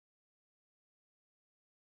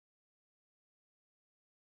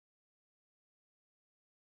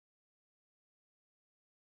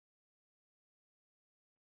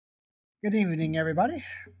Good evening, everybody.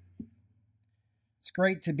 It's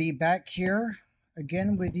great to be back here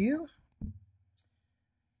again with you.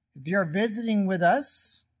 If you're visiting with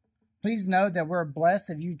us, please know that we're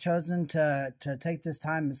blessed if you've chosen to take this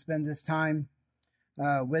time and spend this time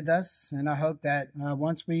with us. And I hope that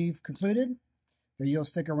once we've concluded, that you'll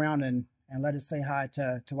stick around and let us say hi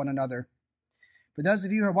to one another. For those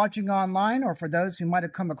of you who are watching online, or for those who might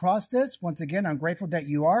have come across this, once again, I'm grateful that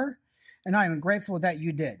you are, and I am grateful that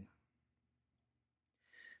you did.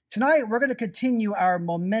 Tonight, we're going to continue our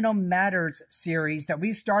Momentum Matters series that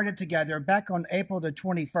we started together back on April the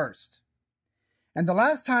 21st. And the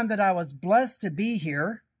last time that I was blessed to be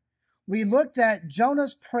here, we looked at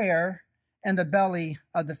Jonah's prayer in the belly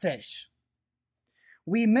of the fish.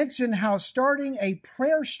 We mentioned how starting a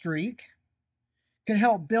prayer streak can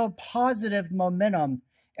help build positive momentum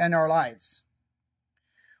in our lives.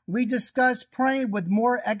 We discussed praying with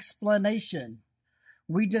more explanation.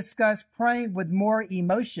 We discussed praying with more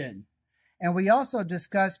emotion, and we also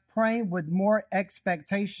discussed praying with more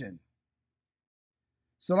expectation.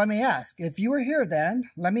 So let me ask, if you are here then,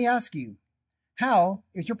 let me ask you, how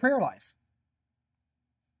is your prayer life?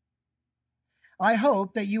 I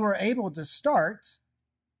hope that you are able to start,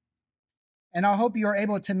 and I hope you are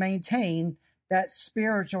able to maintain that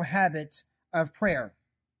spiritual habit of prayer.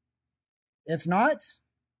 If not,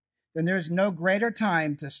 then there's no greater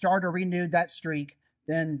time to start or renew that streak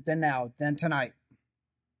than tonight.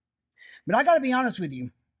 But I got to be honest with you,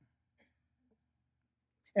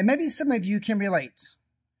 and maybe some of you can relate.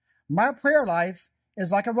 My prayer life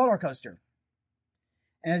is like a roller coaster.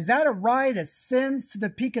 And as that ride ascends to the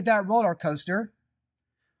peak of that roller coaster,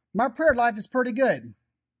 my prayer life is pretty good.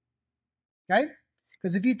 Okay?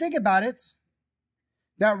 Because if you think about it,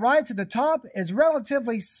 that ride to the top is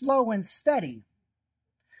relatively slow and steady,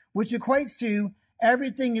 which equates to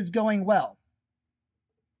everything is going well.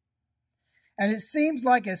 And it seems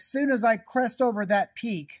like as soon as I crest over that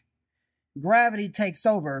peak, gravity takes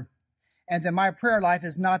over, and then my prayer life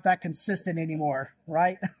is not that consistent anymore,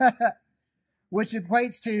 right? Which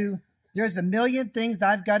equates to there's a million things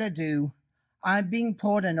I've got to do. I'm being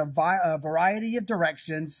pulled in a variety of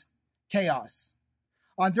directions, chaos.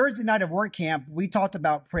 On Thursday night of work camp, we talked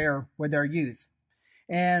about prayer with our youth.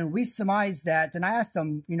 And we surmised that, and I asked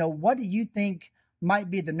them, what do you think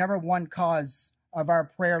might be the number one cause of our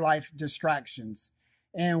prayer life distractions?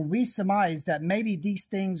 And we surmised that maybe these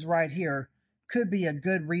things right here could be a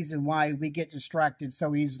good reason why we get distracted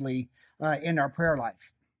so easily in our prayer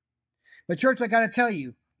life. But church, I got to tell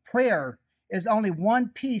you, prayer is only one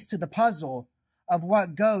piece to the puzzle of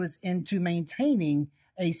what goes into maintaining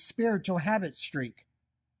a spiritual habit streak.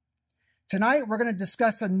 Tonight, we're going to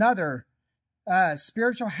discuss another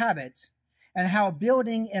spiritual habit and how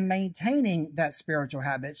building and maintaining that spiritual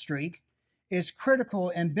habit streak is critical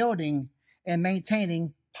in building and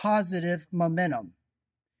maintaining positive momentum,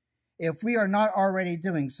 if we are not already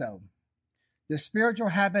doing so. The spiritual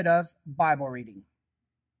habit of Bible reading.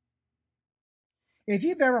 If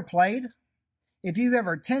you've ever played, if you've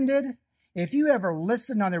ever attended, if you ever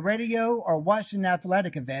listened on the radio or watched an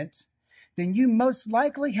athletic event, then you most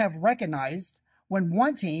likely have recognized when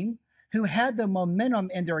one team who had the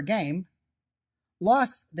momentum in their game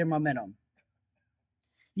lost their momentum.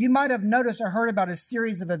 You might have noticed or heard about a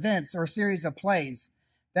series of events or a series of plays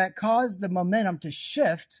that caused the momentum to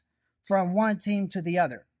shift from one team to the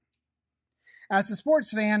other. As a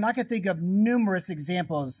sports fan, I can think of numerous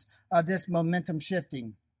examples of this momentum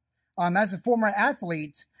shifting. As a former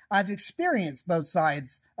athlete, I've experienced both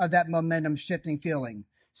sides of that momentum shifting feeling,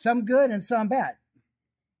 some good and some bad.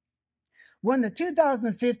 When the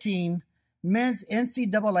 2015 men's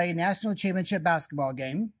NCAA National Championship basketball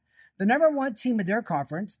game, the number one team in their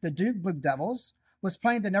conference, the Duke Blue Devils, was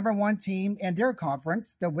playing the number one team in their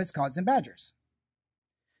conference, the Wisconsin Badgers.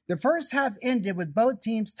 The first half ended with both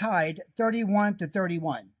teams tied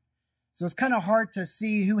 31-31. So it's kind of hard to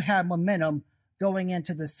see who had momentum going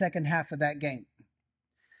into the second half of that game.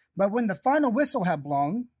 But when the final whistle had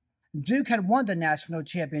blown, Duke had won the national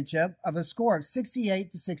championship of a score of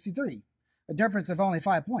 68-63, a difference of only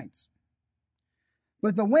 5 points.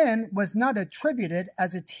 But the win was not attributed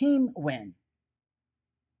as a team win.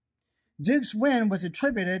 Duke's win was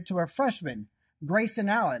attributed to a freshman, Grayson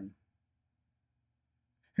Allen,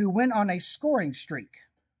 who went on a scoring streak.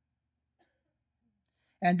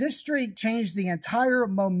 And this streak changed the entire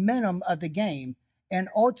momentum of the game and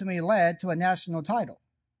ultimately led to a national title.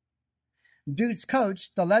 Duke's coach,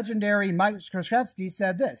 the legendary Mike Krzyzewski,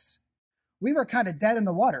 said this: "We were kind of dead in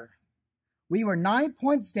the water. We were 9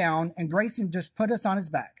 points down, and Grayson just put us on his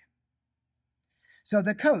back." So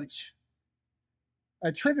the coach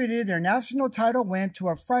attributed their national title win to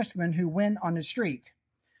a freshman who went on the streak.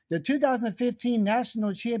 The 2015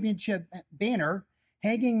 national championship banner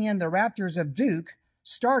hanging in the rafters of Duke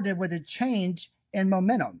started with a change in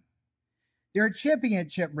momentum. Their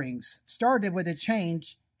championship rings started with a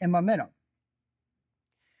change in momentum.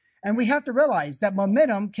 And we have to realize that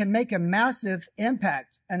momentum can make a massive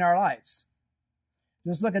impact in our lives.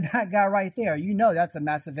 Just look at that guy right there. You know that's a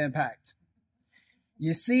massive impact.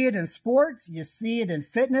 You see it in sports, you see it in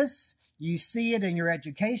fitness, you see it in your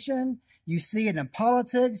education, you see it in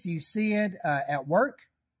politics, you see it at work.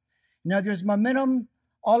 You know, there's momentum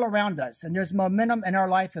all around us, and there's momentum in our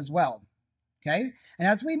life as well. Okay? And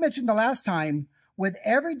as we mentioned the last time, with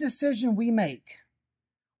every decision we make,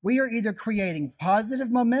 we are either creating positive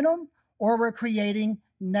momentum or we're creating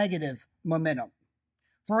negative momentum.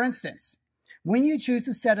 For instance, when you choose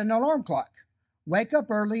to set an alarm clock, wake up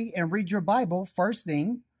early and read your Bible first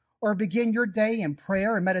thing, or begin your day in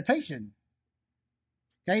prayer and meditation.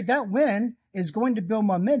 Okay, that win is going to build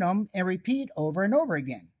momentum and repeat over and over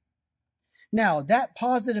again. Now, that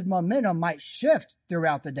positive momentum might shift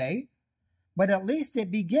throughout the day, but at least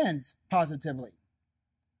it begins positively.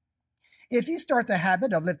 If you start the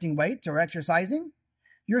habit of lifting weights or exercising,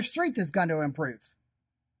 your strength is going to improve.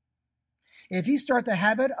 If you start the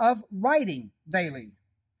habit of writing daily,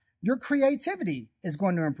 your creativity is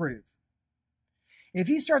going to improve. If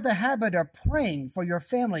you start the habit of praying for your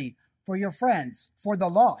family, for your friends, for the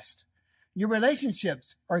lost, your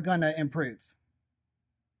relationships are going to improve.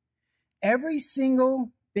 Every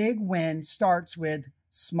single big win starts with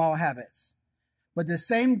small habits, but the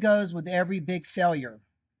same goes with every big failure.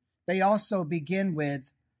 They also begin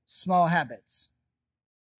with small habits.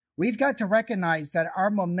 We've got to recognize that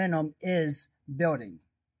our momentum is building.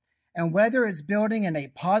 And whether it's building in a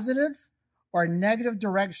positive or negative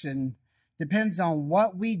direction depends on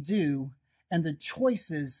what we do and the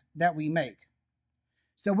choices that we make.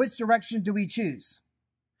 So which direction do we choose?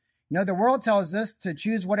 You know, the world tells us to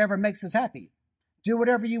choose whatever makes us happy. Do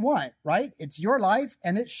whatever you want, right? It's your life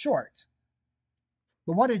and it's short.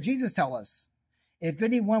 But what did Jesus tell us? If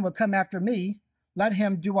anyone would come after me, let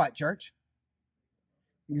him do what, church?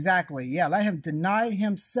 Exactly. Yeah, let him deny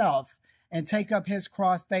himself and take up his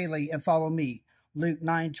cross daily and follow me. Luke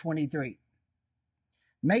 9:23.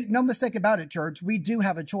 Make no mistake about it, church. We do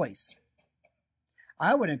have a choice.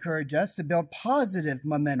 I would encourage us to build positive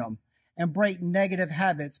momentum and break negative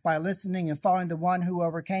habits by listening and following the one who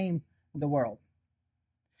overcame the world.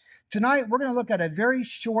 Tonight, we're going to look at a very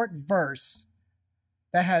short verse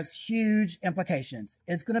that has huge implications.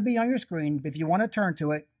 It's going to be on your screen. If you want to turn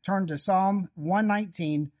to it, turn to Psalm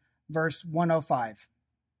 119, verse 105.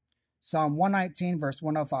 Psalm 119, verse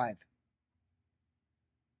 105.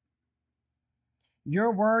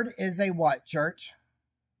 Your word is a what, church?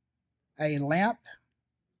 A lamp.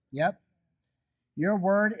 Yep. Your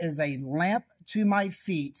word is a lamp to my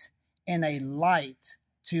feet and a light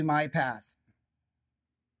to my path.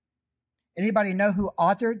 Anybody know who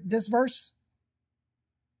authored this verse?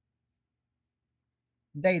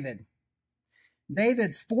 David.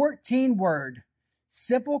 David's 14-word,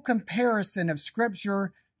 simple comparison of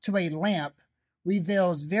scripture to a lamp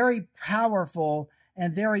reveals very powerful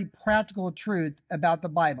and very practical truth about the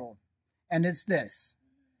Bible. And it's this: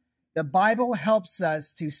 the Bible helps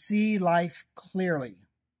us to see life clearly.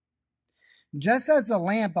 Just as the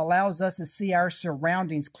lamp allows us to see our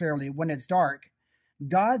surroundings clearly when it's dark,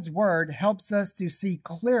 God's word helps us to see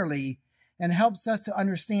clearly and helps us to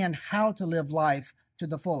understand how to live life to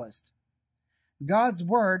the fullest. God's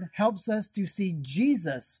word helps us to see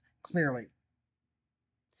Jesus clearly.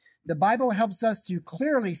 The Bible helps us to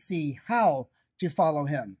clearly see how to follow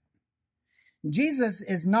him. Jesus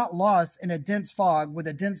is not lost in a dense fog with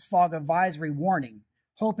a dense fog advisory warning,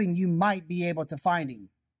 hoping you might be able to find him.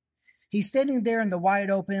 He's standing there in the wide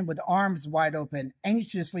open with arms wide open,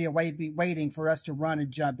 anxiously waiting for us to run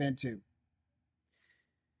and jump into.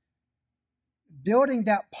 Building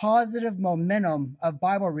that positive momentum of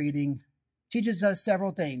Bible reading teaches us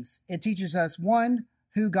several things. It teaches us, one,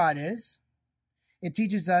 who God is. It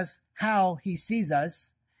teaches us how he sees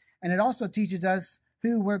us. And it also teaches us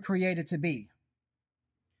who we're created to be.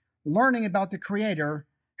 Learning about the Creator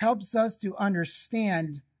helps us to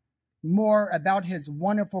understand more about his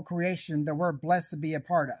wonderful creation that we're blessed to be a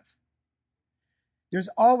part of. There's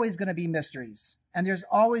always going to be mysteries, and there's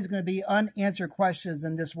always going to be unanswered questions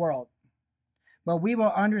in this world. But we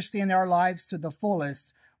will understand our lives to the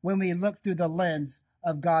fullest when we look through the lens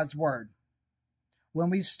of God's Word. When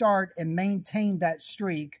we start and maintain that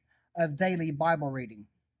streak of daily Bible reading.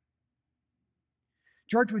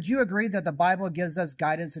 George, would you agree that the Bible gives us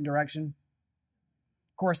guidance and direction?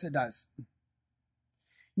 Of course it does.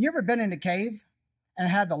 You ever been in a cave and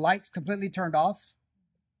had the lights completely turned off?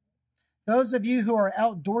 Those of you who are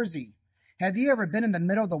outdoorsy, have you ever been in the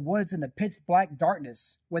middle of the woods in the pitch black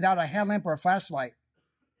darkness without a headlamp or a flashlight?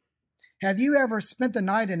 Have you ever spent the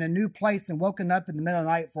night in a new place and woken up in the middle of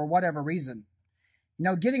the night for whatever reason?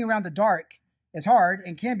 Getting around the dark is hard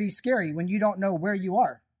and can be scary when you don't know where you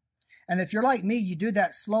are. And if you're like me, you do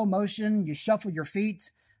that slow motion, you shuffle your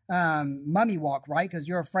feet, mummy walk, right? Because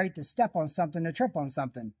you're afraid to step on something, to trip on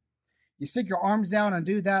something. You stick your arms down and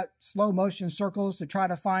do that slow motion circles to try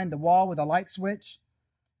to find the wall with a light switch.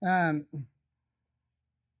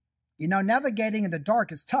 Navigating in the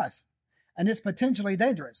dark is tough and it's potentially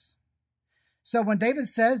dangerous. So when David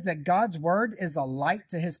says that God's word is a light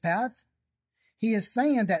to his path, he is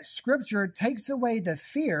saying that scripture takes away the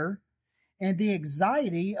fear and the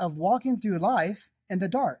anxiety of walking through life in the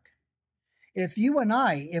dark. If you and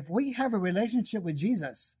I, if we have a relationship with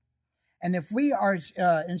Jesus, and if we are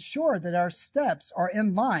ensure that our steps are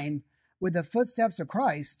in line with the footsteps of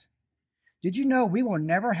Christ, did you know we will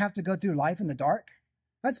never have to go through life in the dark?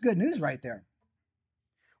 That's good news right there.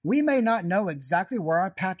 We may not know exactly where our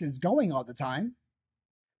path is going all the time,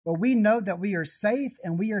 but we know that we are safe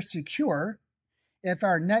and we are secure if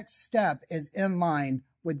our next step is in line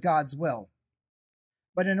with God's will.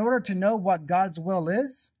 But in order to know what God's will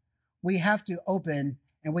is, we have to open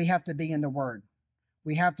and we have to be in the Word.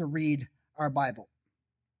 We have to read our Bible.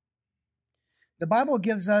 The Bible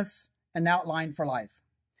gives us an outline for life.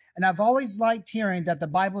 And I've always liked hearing that the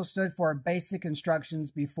Bible stood for basic instructions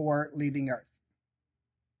before leaving earth.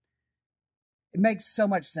 It makes so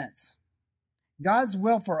much sense. God's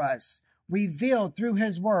will for us, revealed through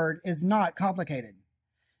his word, is not complicated.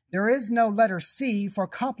 There is no letter C for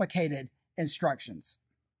complicated instructions.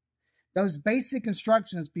 Those basic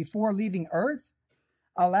instructions before leaving earth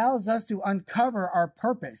allows us to uncover our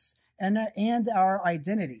purpose and our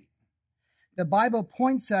identity. The Bible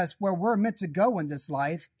points us where we're meant to go in this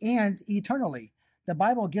life and eternally. The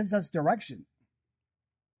Bible gives us direction.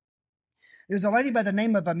 There's a lady by the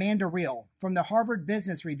name of Amanda Reel from the Harvard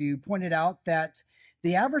Business Review pointed out that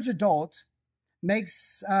the average adult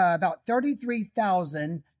makes about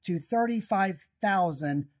 33,000 to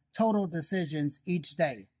 35,000 total decisions each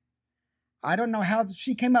day. I don't know how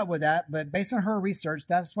she came up with that, but based on her research,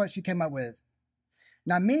 that's what she came up with.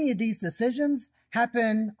 Now, many of these decisions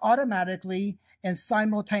happen automatically and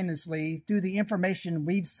simultaneously through the information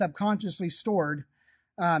we've subconsciously stored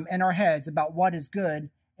in our heads about what is good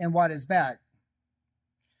and what is bad.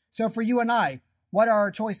 So for you and I, what are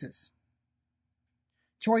our choices?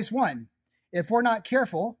 Choice one, if we're not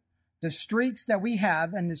careful, the streaks that we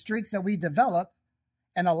have and the streaks that we develop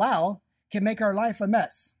and allow can make our life a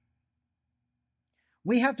mess.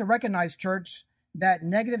 We have to recognize, church, that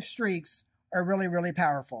negative streaks are really, really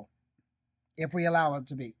powerful if we allow them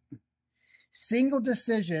to be. Single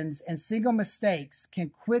decisions and single mistakes can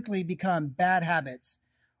quickly become bad habits,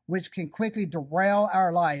 which can quickly derail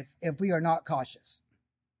our life if we are not cautious.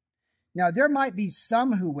 Now, there might be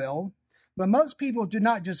some who will, but most people do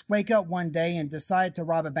not just wake up one day and decide to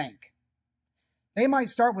rob a bank. They might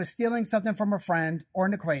start with stealing something from a friend or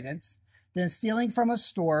an acquaintance, then stealing from a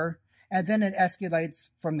store, and then it escalates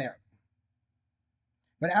from there.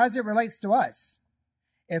 But as it relates to us,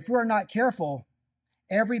 if we're not careful,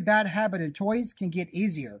 every bad habit and choice can get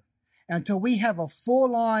easier until we have a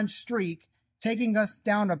full-on streak taking us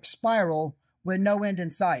down a spiral with no end in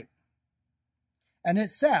sight. And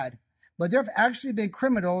it's sad, but there have actually been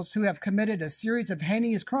criminals who have committed a series of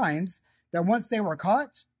heinous crimes that once they were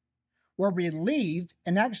caught, were relieved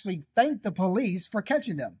and actually thanked the police for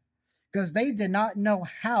catching them because they did not know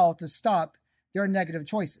how to stop their negative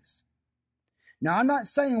choices. Now, I'm not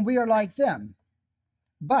saying we are like them,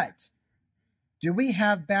 but do we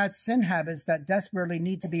have bad sin habits that desperately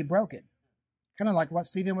need to be broken? Kind of like what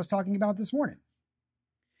Stephen was talking about this morning.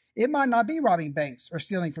 It might not be robbing banks or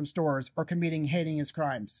stealing from stores or committing heinous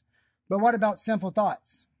crimes, but what about sinful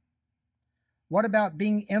thoughts? What about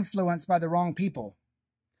being influenced by the wrong people?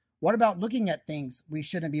 What about looking at things we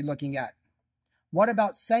shouldn't be looking at? What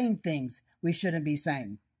about saying things we shouldn't be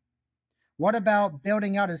saying? What about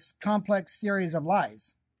building out a complex series of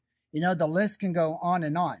lies? The list can go on.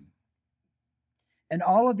 And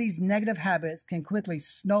all of these negative habits can quickly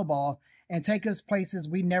snowball and take us places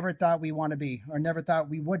we never thought we want to be or never thought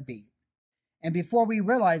we would be. And before we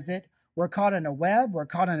realize it, we're caught in a web, we're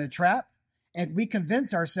caught in a trap, and we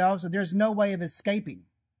convince ourselves that there's no way of escaping.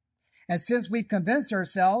 And since we've convinced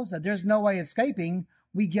ourselves that there's no way of escaping,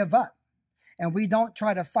 we give up. And we don't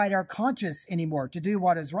try to fight our conscience anymore to do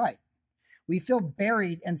what is right. We feel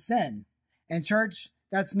buried in sin. And church,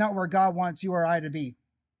 that's not where God wants you or I to be.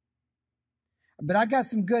 But I got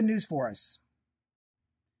some good news for us.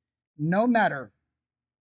 No matter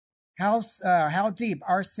how deep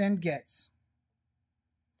our sin gets,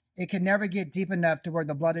 it can never get deep enough to where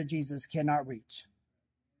the blood of Jesus cannot reach.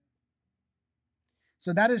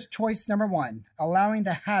 So that is choice number one, allowing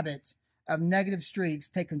the habit of negative streaks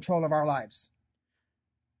take control of our lives.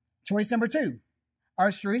 Choice number two, our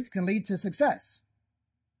streaks can lead to success.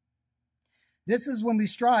 This is when we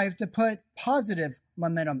strive to put positive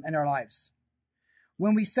momentum in our lives.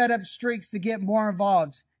 When we set up streaks to get more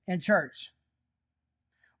involved in church.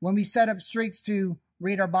 When we set up streaks to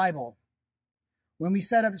read our Bible. When we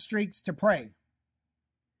set up streaks to pray.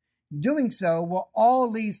 Doing so will all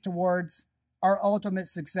lead towards our ultimate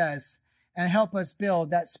success and help us build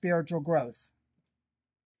that spiritual growth.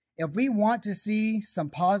 If we want to see some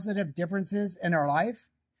positive differences in our life,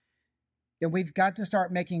 then we've got to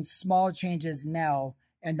start making small changes now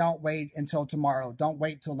and don't wait until tomorrow. Don't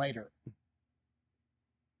wait till later.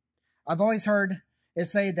 I've always heard it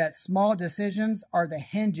say that small decisions are the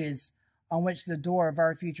hinges on which the door of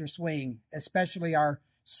our future swing, especially our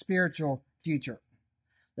spiritual future.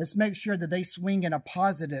 Let's make sure that they swing in a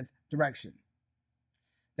positive direction.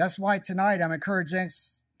 That's why tonight I'm encouraging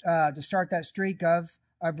to start that streak of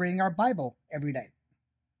reading our Bible every day.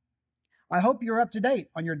 I hope you're up to date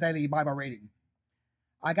on your daily Bible reading.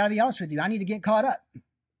 I got to be honest with you, I need to get caught up.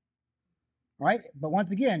 Right? But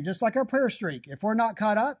once again, just like our prayer streak, if we're not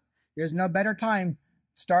caught up, there's no better time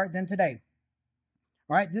to start than today.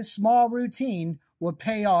 All right? This small routine will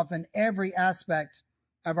pay off in every aspect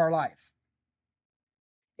of our life.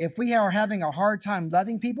 If we are having a hard time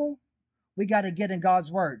loving people, we got to get in God's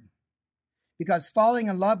Word. Because falling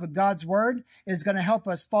in love with God's Word is going to help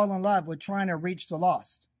us fall in love with trying to reach the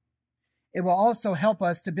lost. It will also help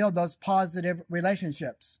us to build those positive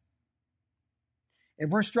relationships. If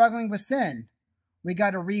we're struggling with sin, we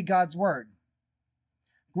got to read God's Word.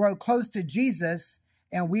 Grow close to Jesus,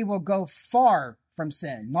 and we will go far from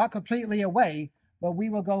sin. Not completely away, but we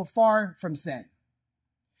will go far from sin.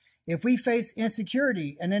 If we face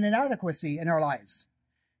insecurity and an inadequacy in our lives,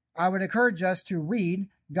 I would encourage us to read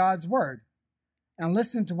God's Word and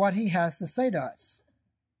listen to what He has to say to us.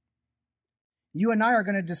 You and I are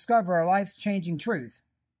going to discover a life-changing truth.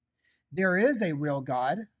 There is a real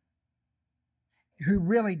God who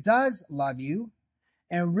really does love you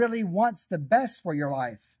and really wants the best for your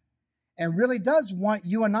life and really does want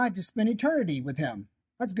you and I to spend eternity with Him.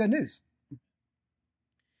 That's good news.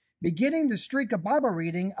 Beginning the streak of Bible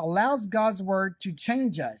reading allows God's Word to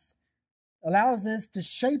change us, allows us to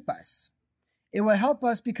shape us. It will help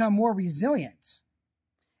us become more resilient.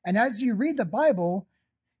 And as you read the Bible,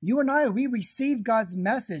 you and I, we receive God's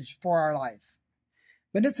message for our life.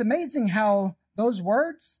 But it's amazing how those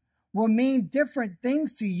words will mean different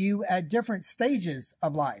things to you at different stages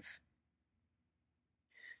of life.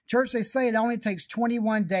 Church, they say it only takes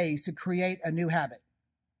 21 days to create a new habit.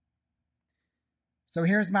 So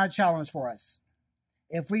here's my challenge for us.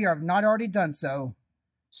 If we have not already done so,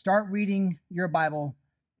 start reading your Bible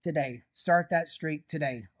today. Start that streak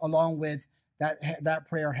today, along with that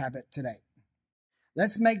prayer habit today.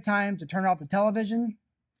 Let's make time to turn off the television.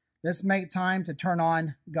 Let's make time to turn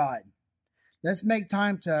on God. Let's make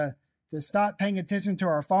time to stop paying attention to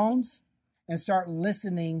our phones and start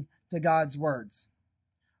listening to God's words.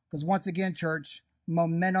 Because once again, church,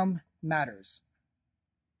 momentum matters.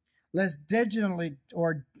 Let's diligently,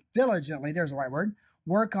 there's the right word,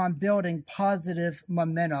 work on building positive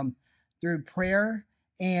momentum through prayer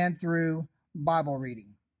and through Bible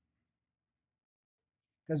reading.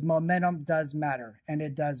 Because momentum does matter, and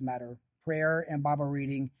it does matter. Prayer and Bible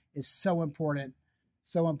reading is so important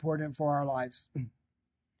for our lives.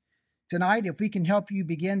 Tonight, if we can help you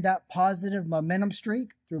begin that positive momentum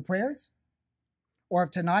streak through prayers, or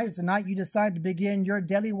if tonight is the night you decide to begin your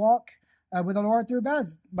daily walk with the Lord through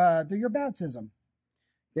your baptism,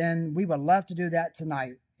 then we would love to do that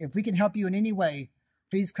tonight. If we can help you in any way,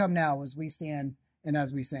 please come now as we stand and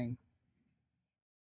as we sing.